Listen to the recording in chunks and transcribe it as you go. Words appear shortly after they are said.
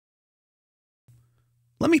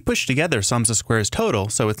Let me push together sums of squares total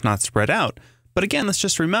so it's not spread out, but again, let's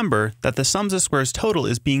just remember that the sums of squares total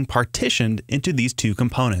is being partitioned into these two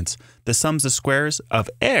components. The sums of squares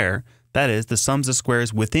of error, that is, the sums of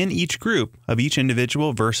squares within each group of each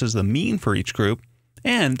individual versus the mean for each group,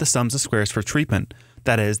 and the sums of squares for treatment,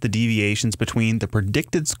 that is, the deviations between the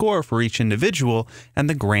predicted score for each individual and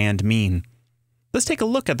the grand mean. Let's take a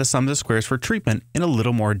look at the sums of squares for treatment in a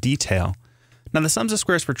little more detail. Now, the sums of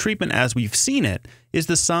squares for treatment as we've seen it is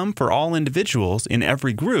the sum for all individuals in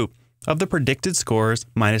every group of the predicted scores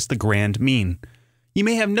minus the grand mean. You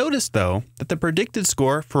may have noticed, though, that the predicted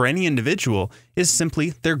score for any individual is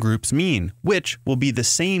simply their group's mean, which will be the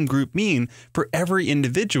same group mean for every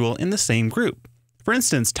individual in the same group. For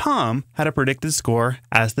instance, Tom had a predicted score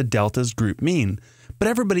as the delta's group mean, but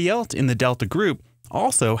everybody else in the delta group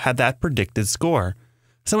also had that predicted score.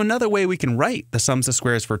 So another way we can write the sums of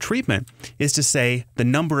squares for treatment is to say the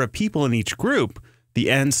number of people in each group, the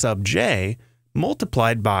n sub j,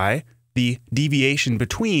 multiplied by the deviation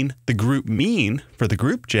between the group mean for the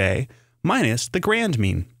group j minus the grand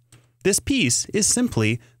mean. This piece is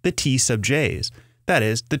simply the t sub j's, that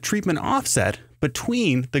is, the treatment offset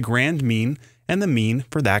between the grand mean and the mean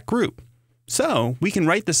for that group. So we can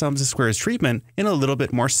write the sums of squares treatment in a little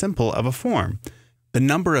bit more simple of a form. The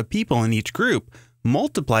number of people in each group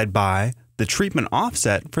multiplied by the treatment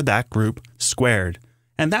offset for that group squared,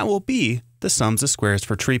 and that will be the sums of squares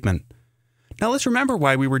for treatment. Now let's remember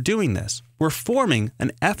why we were doing this. We're forming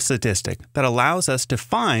an F statistic that allows us to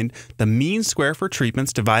find the mean square for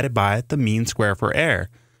treatments divided by the mean square for error.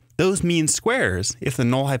 Those mean squares, if the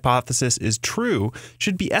null hypothesis is true,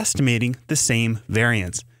 should be estimating the same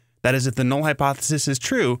variance. That is, if the null hypothesis is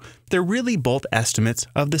true, they're really both estimates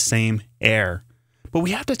of the same error. But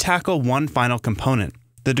we have to tackle one final component,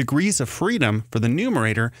 the degrees of freedom for the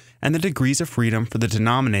numerator and the degrees of freedom for the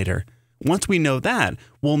denominator. Once we know that,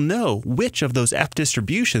 we'll know which of those F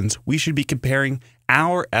distributions we should be comparing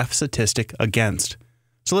our F statistic against.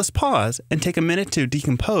 So let's pause and take a minute to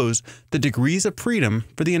decompose the degrees of freedom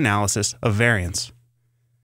for the analysis of variance.